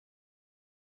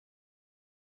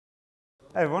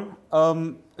Hey everyone.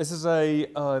 This is a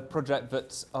project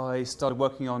that I started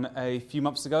working on a few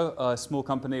months ago. A small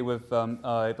company with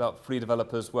about 3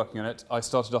 developers working on it. I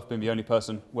started off being the only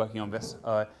person working on this,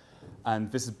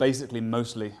 and this is basically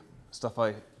mostly stuff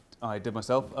I did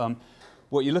myself.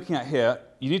 What you're looking at here,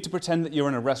 you need to pretend that you're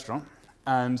in a restaurant,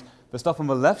 and the stuff on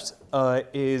the left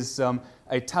is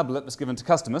a tablet that's given to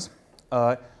customers.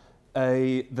 The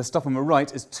stuff on the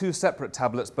right is 2 separate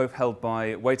tablets, both held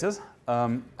by waiters.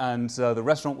 The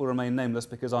restaurant will remain nameless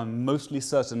because I'm mostly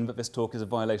certain that this talk is a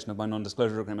violation of my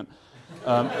non-disclosure agreement.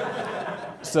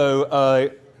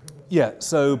 So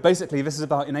basically this is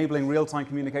about enabling real-time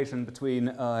communication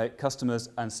between customers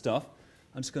and staff.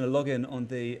 I'm just going to log in on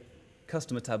the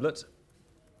customer tablet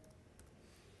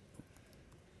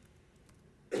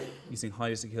using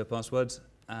highly secure passwords,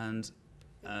 and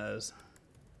as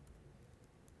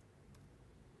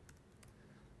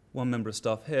one member of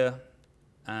staff here,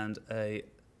 and a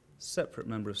separate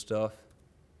member of staff.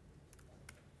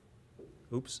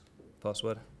 Oops,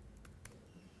 password.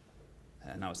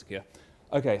 And now it's secure.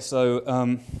 Okay, so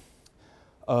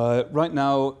right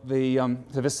now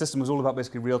so this system was all about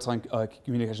basically real-time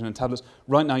communication and tablets.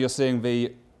 Right now you're seeing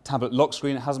the tablet lock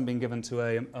screen. It hasn't been given to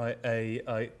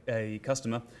a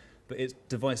customer, but it's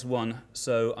device 1.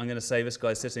 So I'm going to say this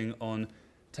guy's sitting on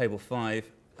table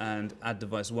 5 and add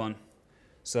device 1.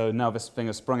 So now this thing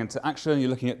has sprung into action.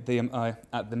 You're looking at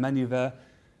the menu there.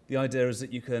 The idea is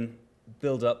that you can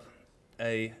build up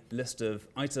a list of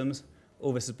items.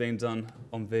 All this is being done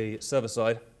on the server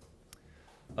side.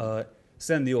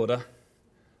 Send the order.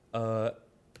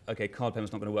 Okay, card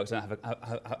payment's not going to work, so I don't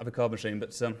have a card machine.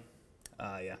 But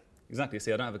yeah, exactly.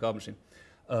 See, I don't have a card machine.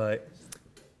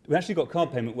 We actually got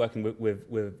card payment working with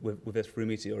this through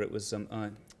Meteor. It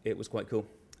was quite cool.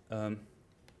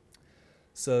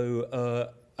 So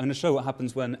I'm going to show what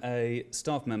happens when a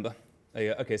staff member.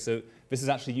 Okay, so this is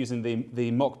actually using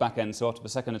the mock backend. So after the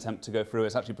second attempt to go through,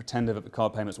 it's actually pretended that the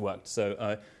card payments worked. So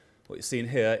what you're seeing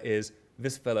here is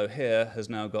this fellow here has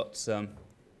now got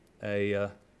a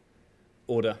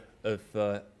order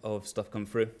of stuff come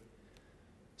through.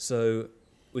 So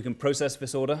we can process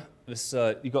this order.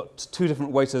 You've got 2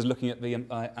 different waiters looking at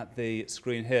the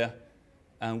screen here,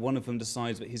 and one of them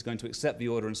decides that he's going to accept the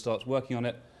order and starts working on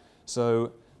it.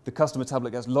 So the customer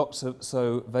tablet gets locked,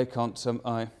 so they can't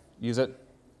use it,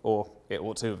 or it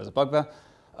ought to if there's a bug there.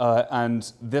 And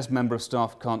this member of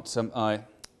staff can't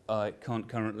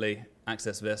currently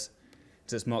access this,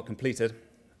 so it's marked completed.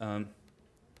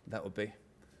 That would be.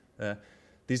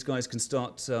 These guys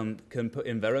can put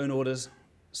in their own orders,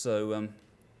 so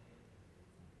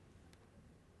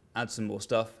add some more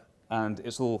stuff, and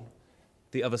it's all.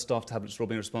 The other staff tablets are all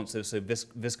being responsive, so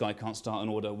this guy can't start an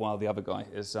order while the other guy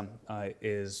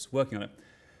is working on it.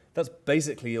 That's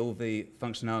basically all the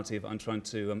functionality that I'm trying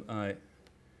to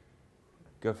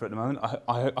go for at the moment.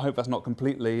 I hope that's not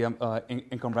completely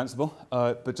incomprehensible,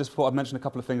 but just thought I'd mention a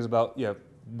couple of things about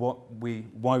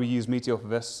why we use Meteor for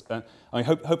this.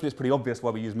 Hopefully it's pretty obvious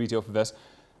why we use Meteor for this.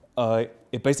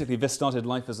 This started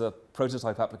life as a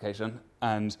prototype application,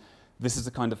 and this is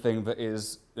the kind of thing that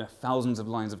is thousands of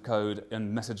lines of code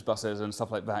and message buses and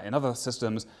stuff like that in other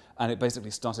systems, and it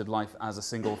basically started life as a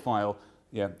single file.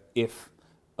 If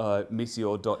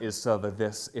meteor.isServer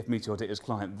this, if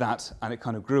meteor.isClient that, and it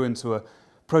kind of grew into a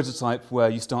prototype where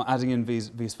you start adding in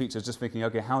these features, just thinking,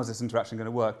 okay, how is this interaction going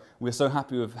to work? We're so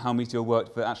happy with how Meteor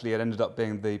worked that actually it ended up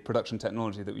being the production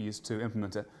technology that we used to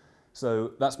implement it.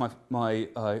 So that's my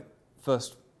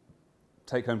first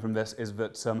take home from this, is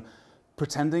that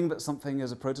pretending that something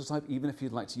is a prototype, even if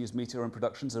you'd like to use Meteor in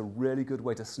production, is a really good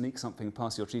way to sneak something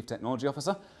past your chief technology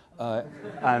officer.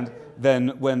 And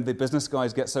then when the business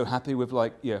guys get so happy with a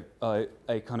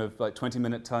kind of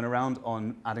 20-minute turnaround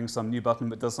on adding some new button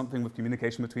that does something with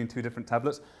communication between 2 different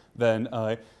tablets, then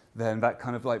that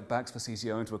kind of backs the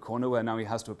CTO into a corner where now he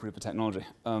has to approve the technology.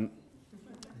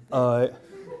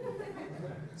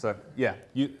 So yeah,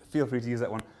 you feel free to use that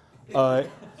one.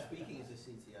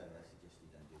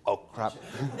 Oh, crap.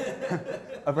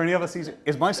 Are there any other CTO?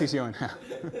 Is my CTO in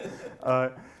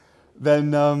here?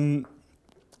 Then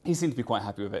he seemed to be quite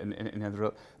happy with it in the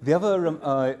other. The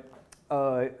other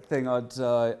thing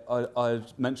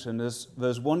I'd mention is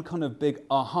there's one kind of big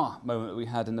aha moment that we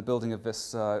had in the building of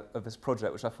this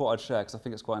project, which I thought I'd share because I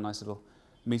think it's quite a nice little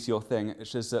Meteor thing,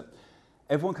 which is that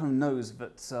everyone kind of knows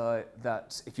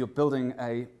that if you're building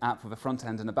an app with a front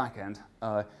end and a back end,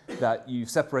 that you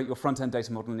separate your front end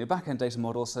data model and your back end data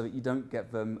model so that you don't get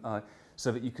them,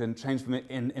 so that you can change them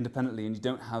independently, and you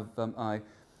don't have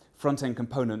front end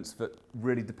components that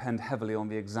really depend heavily on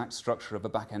the exact structure of a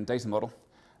back end data model.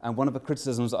 And one of the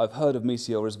criticisms that I've heard of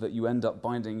Meteor is that you end up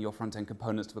binding your front-end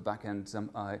components to the back-end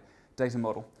data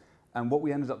model. And what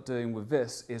we ended up doing with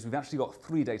this is we've actually got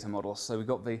 3 data models. So we've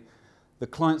got the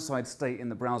client-side state in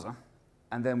the browser,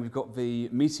 and then we've got the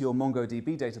Meteor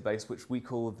MongoDB database, which we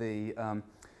call the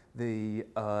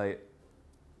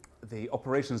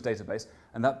operations database,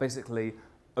 and that basically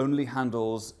only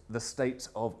handles the state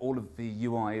of all of the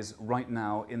UIs right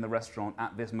now in the restaurant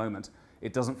at this moment.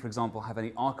 It doesn't, for example, have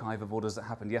any archive of orders that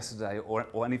happened yesterday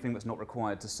or anything that's not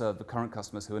required to serve the current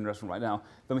customers who are in the restaurant right now.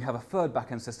 Then we have a third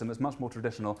backend system that's much more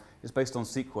traditional. It's based on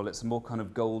SQL. It's a more kind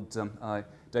of gold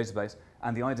database.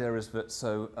 And the idea is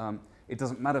that it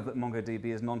doesn't matter that MongoDB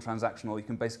is non-transactional. You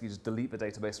can basically just delete the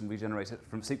database and regenerate it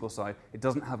from SQL side. It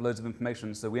doesn't have loads of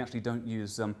information, so we actually don't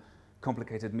use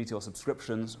complicated Meteor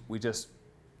subscriptions. We just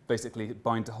basically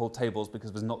bind to whole tables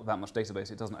because there's not that much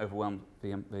database. It doesn't overwhelm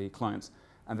the clients.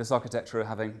 And this architecture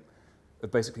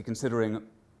of basically considering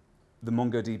the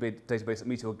MongoDB database that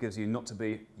Meteor gives you not to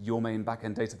be your main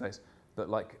backend database, but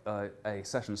like a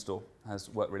session store has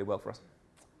worked really well for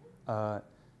us.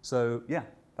 So yeah,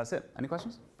 that's it. Any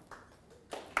questions?